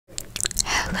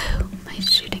Hello, my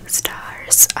shooting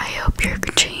stars. I hope your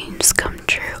dreams come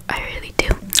true. I really do.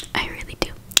 I really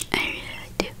do. I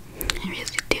really do. I really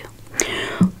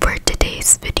do. For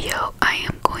today's video, I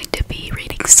am going to be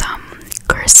reading some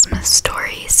Christmas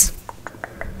stories.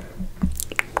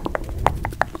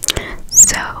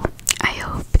 So, I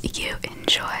hope you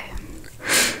enjoy.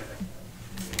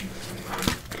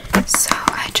 So,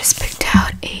 I just picked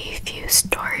out a few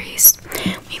stories.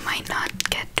 We might not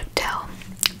get to tell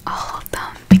all of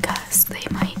them because they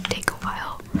might take a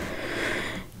while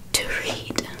to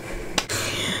read.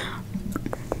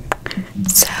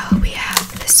 So, we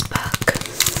have this book.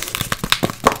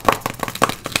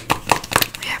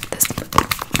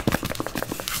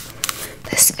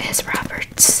 This is Robert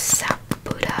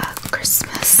Sabuda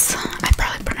Christmas. I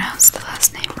probably pronounced the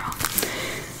last name wrong.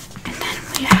 And then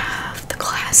we have the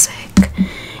classic,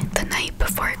 The Night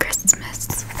Before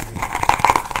Christmas.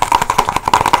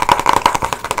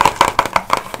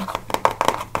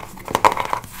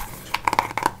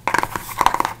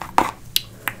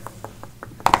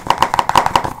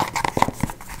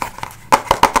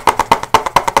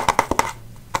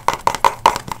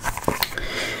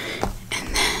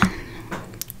 And then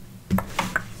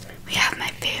we have my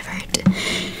favorite,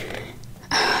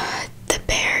 The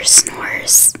Bear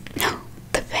Snores. No,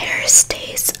 The Bear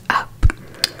Stays Up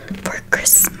for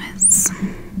Christmas.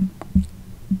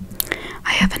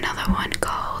 I have another one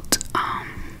called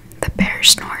The Bear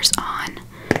Snores On.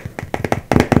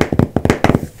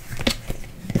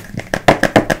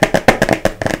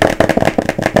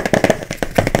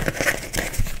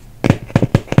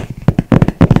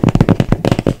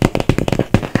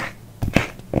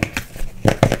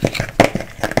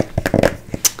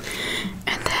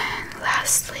 And then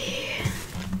lastly,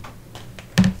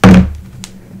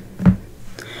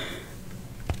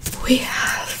 we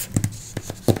have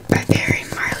A Very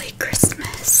Marley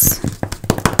Christmas.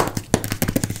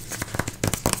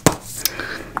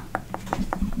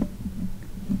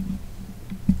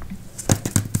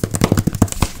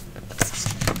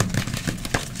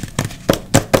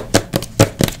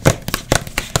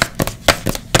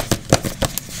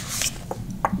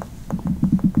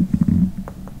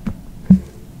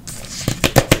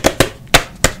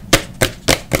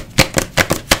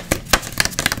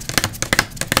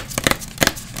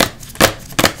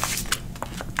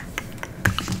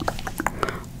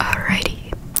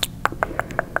 Alrighty,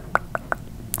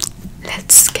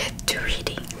 let's get to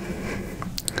reading.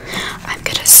 I'm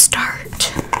gonna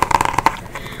start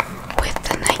with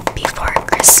The Night Before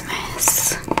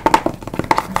Christmas.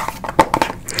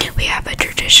 We have a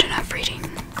tradition of reading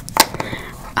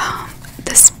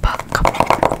this book.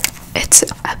 It's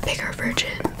a bigger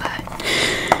version, but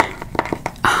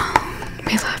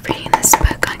we love reading this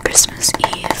book on Christmas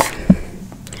Eve.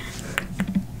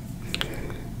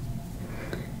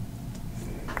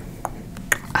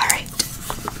 Alright.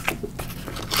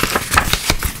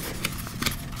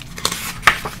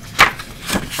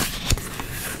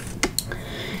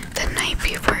 The Night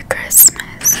Before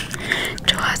Christmas.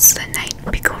 Twas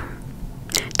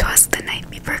the night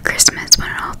before Christmas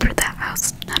when all through that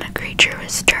house not a creature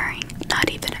was stirring, not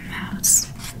even a mouse.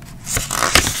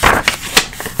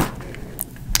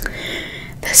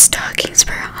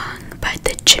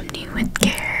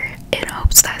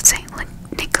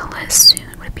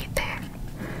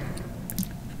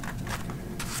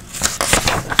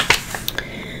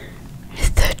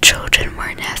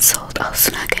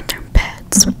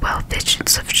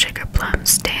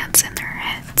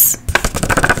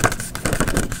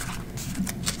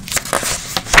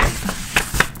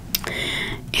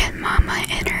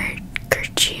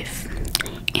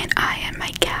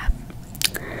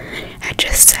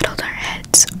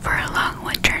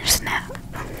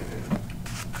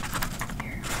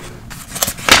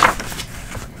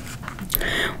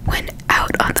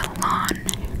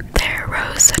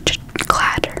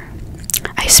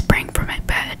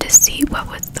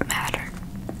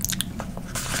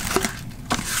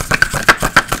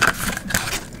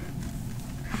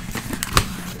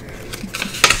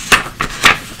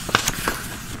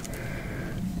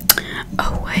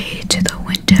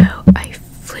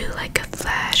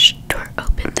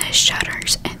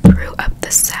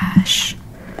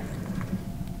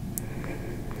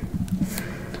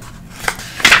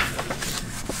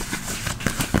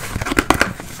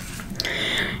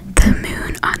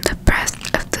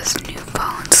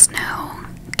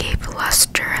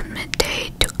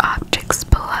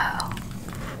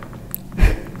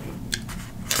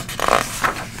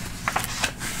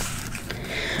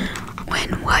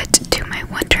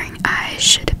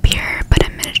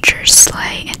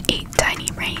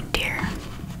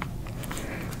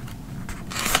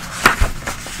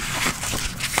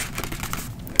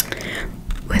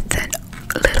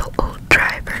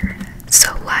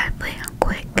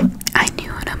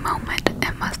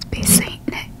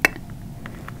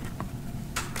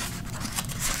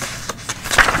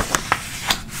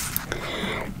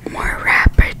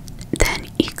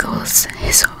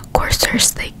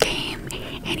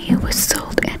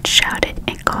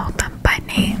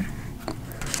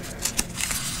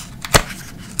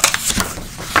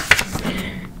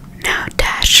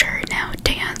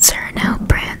 Dancer, no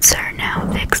Prancer, no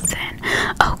Vixen,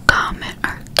 oh Comet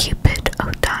or Cupid,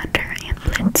 oh Thunder and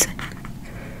Blitzen.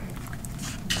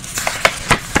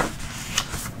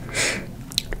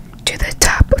 To the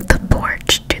top of the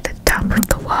porch, to the top of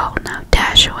the wall, now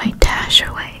dash away, dash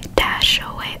away, dash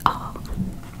away all.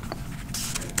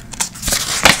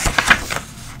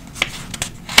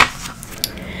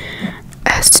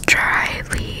 As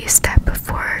dryly step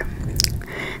before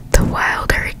the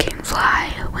wild hurricane fly,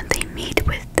 when they meet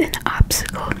with an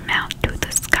obstacle mount to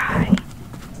the sky.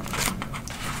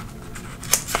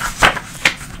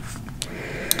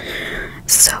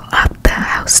 So up the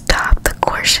housetop the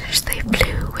coursers they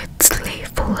flew, with sleigh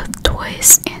full of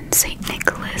toys and St.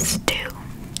 Nicholas too.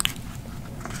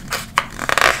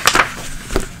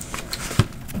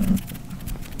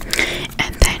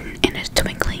 And then in a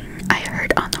twinkling I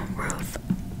heard on the roof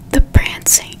the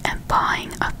prancing and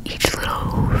pawing of each little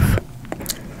hoof.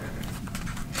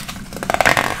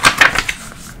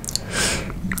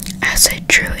 As I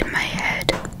drew in my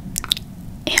head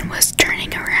and was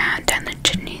turning around down the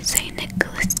chimney, St.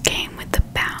 Nicholas came with a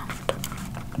bound.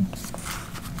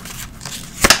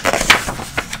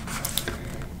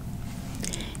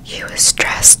 He was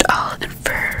dressed all in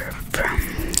fur from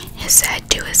his head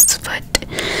to his foot,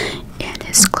 and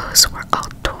his clothes were all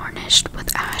tarnished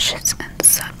with ashes and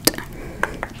soot.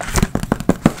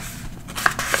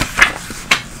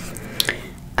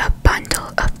 A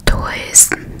bundle of toys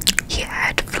he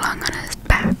had flung on his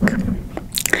back,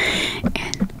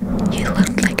 and he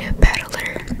looked like a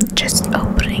peddler just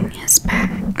opening his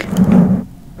bag.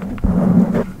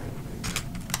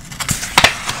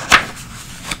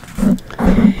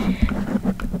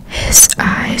 His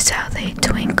eyes, how they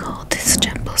twinkled, his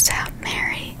dimples how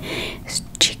merry, his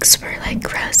cheeks were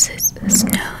like roses, his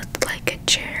nose like a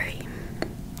cherry.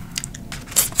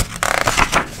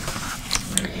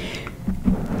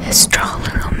 His droll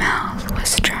little mouth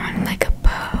was drawn like a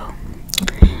bow,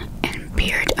 and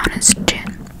beard on his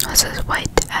chin was as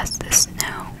white as the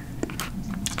snow.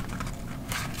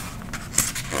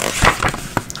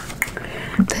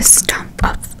 The stump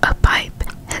of a pipe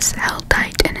is held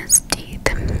tight in his teeth,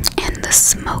 and the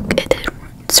smoke it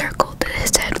encircled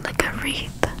his head like a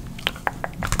wreath.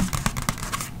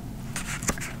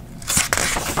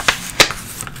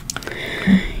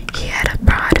 He had a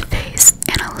broad face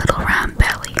and a little round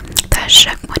belly that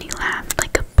shook when he laughed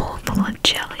like a bowl full of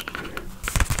jelly.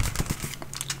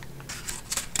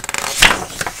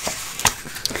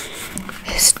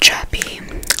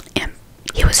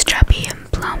 He was chubby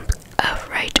and plump, a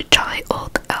right jolly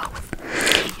old elf,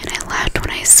 and I laughed when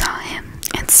I saw him,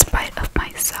 in spite of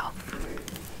myself.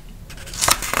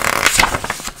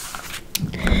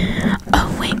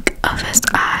 A wink of his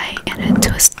eye and a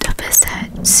twist of his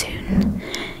head soon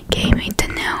gave me to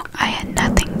know I had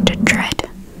nothing to dread.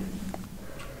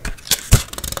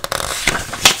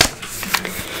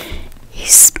 He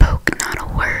spoke not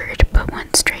a word, but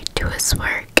went straight to his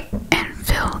work, and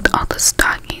filled all the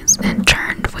stockings and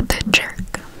turned with a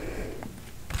jerk.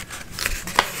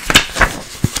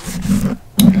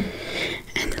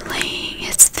 And laying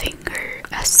his finger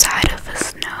aside of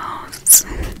his nose,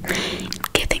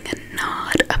 giving a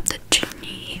nod up the chimney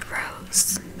he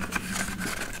rose.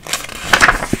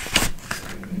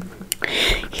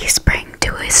 He sprang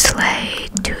to his sleigh,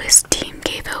 to his team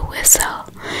gave a whistle,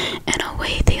 and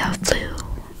away they all flew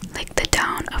like the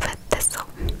down of a thistle.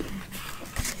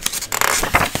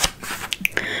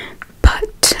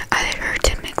 But I heard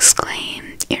him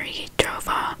exclaim ere he drove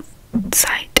off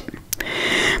sight,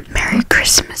 "Merry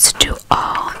Christmas to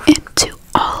all, and to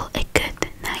all a good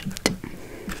night."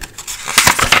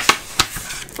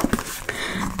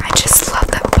 I just love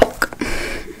that book.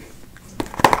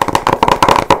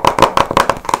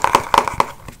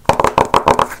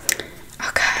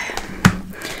 Okay,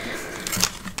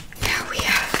 now we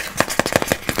have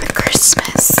the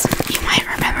Christmas. You might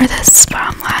remember this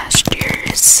from last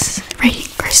year's reading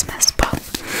Christmas book.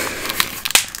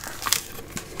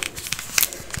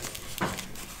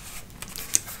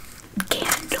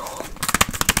 Candle.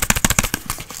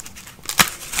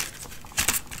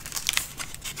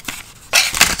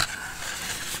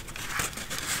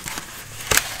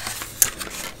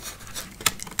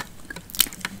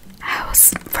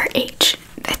 House for H.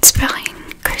 It's spelling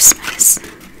Christmas.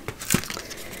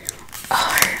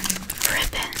 R.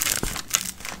 Ribbon.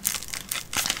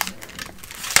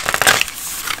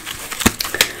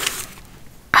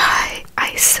 I.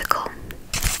 Icicle.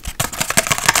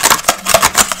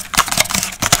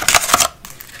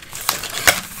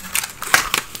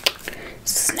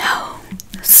 Snow.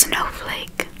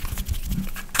 Snowflake.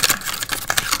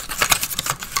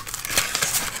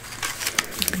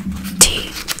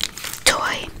 T.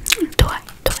 Toy.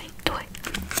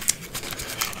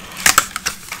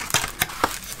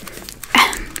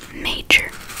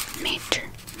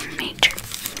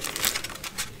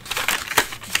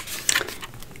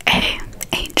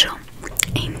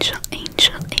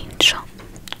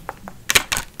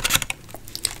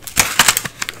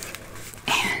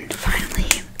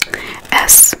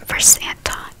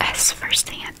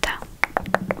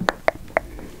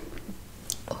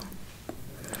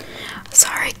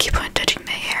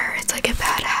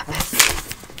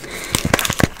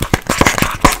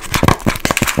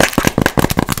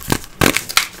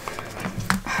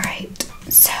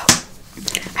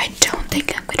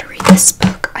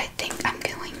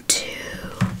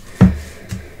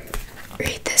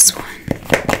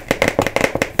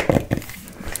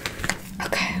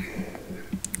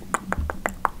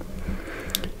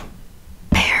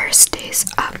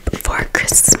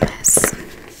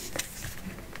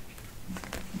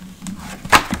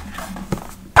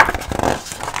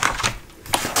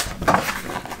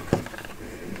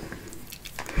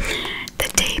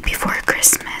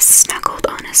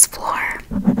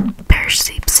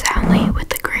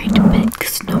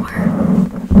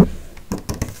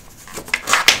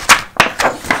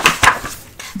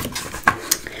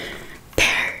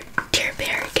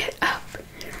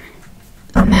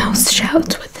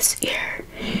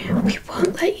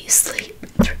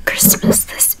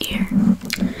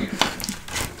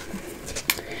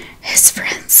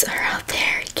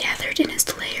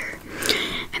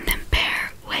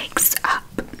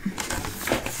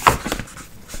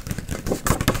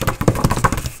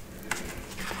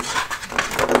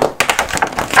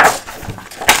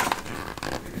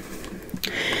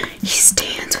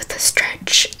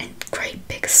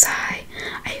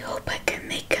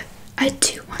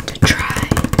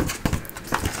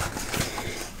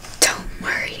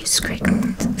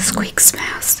 Squeak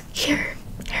smiles. Here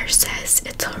says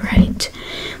it's alright.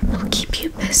 We'll keep you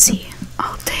busy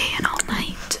all day and all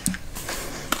night.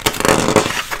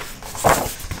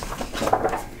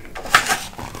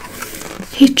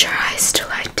 He tries to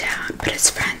lie down, but his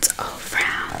friends all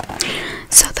frown,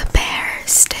 so the bear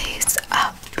stays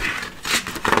up.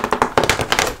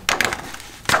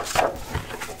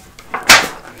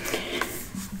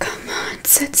 Come on,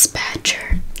 said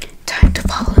Badger, time to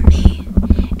follow me.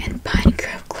 In Pine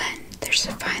Grove Glen, there's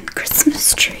a fine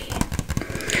Christmas tree.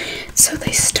 So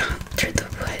they stomp through the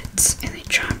woods and they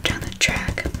tromp down the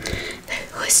track. They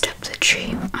hoist up the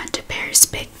tree onto Bear's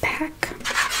big back.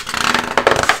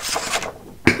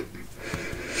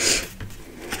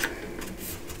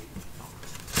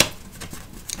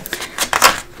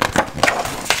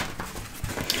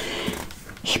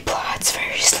 He plods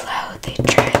very slow. They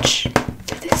trudge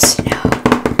through the snow,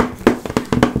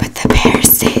 but the bear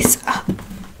stays up.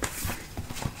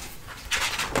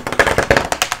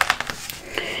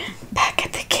 Back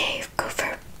at the cave,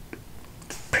 Gopher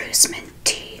brews mint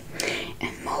tea,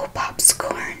 and Mole pops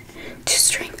corn to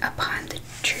string upon the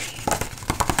tree.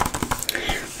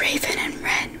 Raven and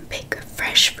Wren bake a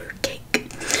fresh fruit cake.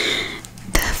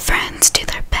 The friends do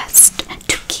their best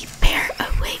to keep Bear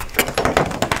awake.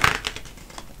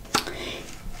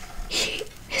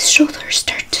 His shoulders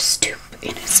start to stoop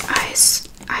and his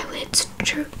eyelids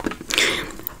droop,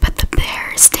 but the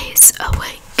bear stays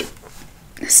awake.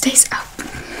 Stays up.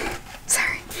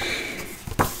 Sorry.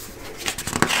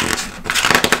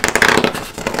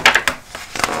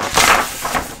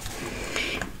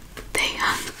 They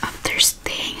hang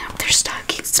up their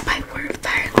stockings by warm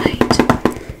firelight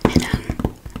and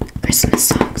hum Christmas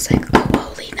songs like "Oh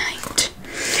Holy Night."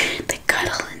 They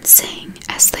cuddle and sing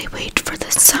as they wait for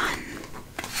the sun.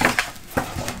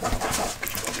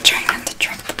 I'm trying not to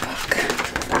drop the book.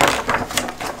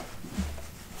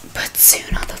 But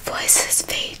soon all the voices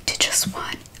fade to just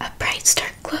one. A bright star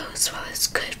glows while his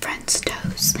good friends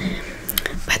doze.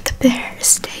 But the bear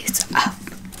stays up.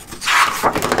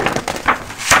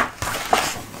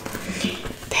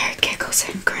 Bear giggles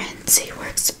and grins. He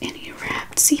works and he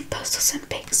raps. He puzzles and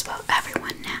bakes while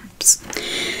everyone naps.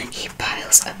 He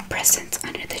piles up presents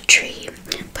under the tree.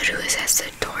 But who's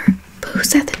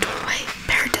at the doorway?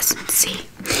 Bear doesn't see.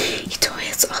 He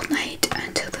toils all night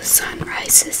until the sun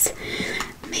rises,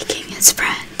 making his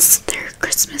friends their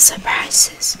Christmas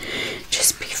surprises.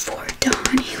 Just before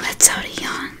dawn, he lets out a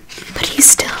yawn, but he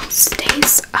still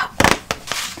stays up.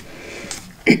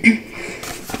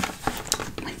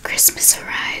 When Christmas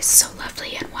arrives, so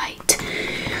lovely and white,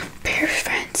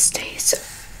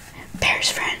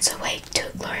 Bear's friends awake to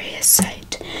a glorious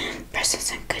sight.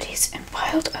 Presents and goodies and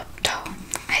piled up tall.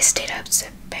 I stayed up,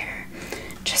 said Bear,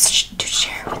 just to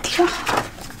share with you all.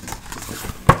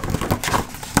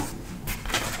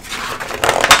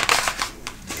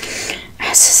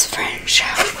 As his friends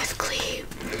shout with glee,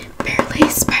 Bear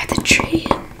lays by the tree,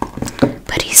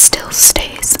 but he still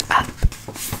stays up.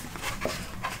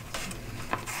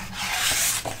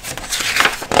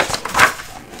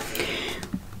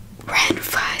 Wren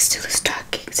flies to the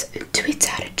stockings and tweets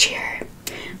out a cheer.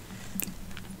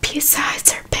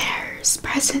 Besides her Bear's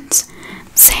presents,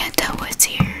 Santa was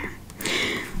here.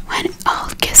 When all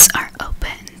gifts are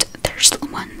opened, there's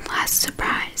one last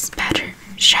surprise. Badger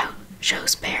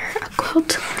shows Bear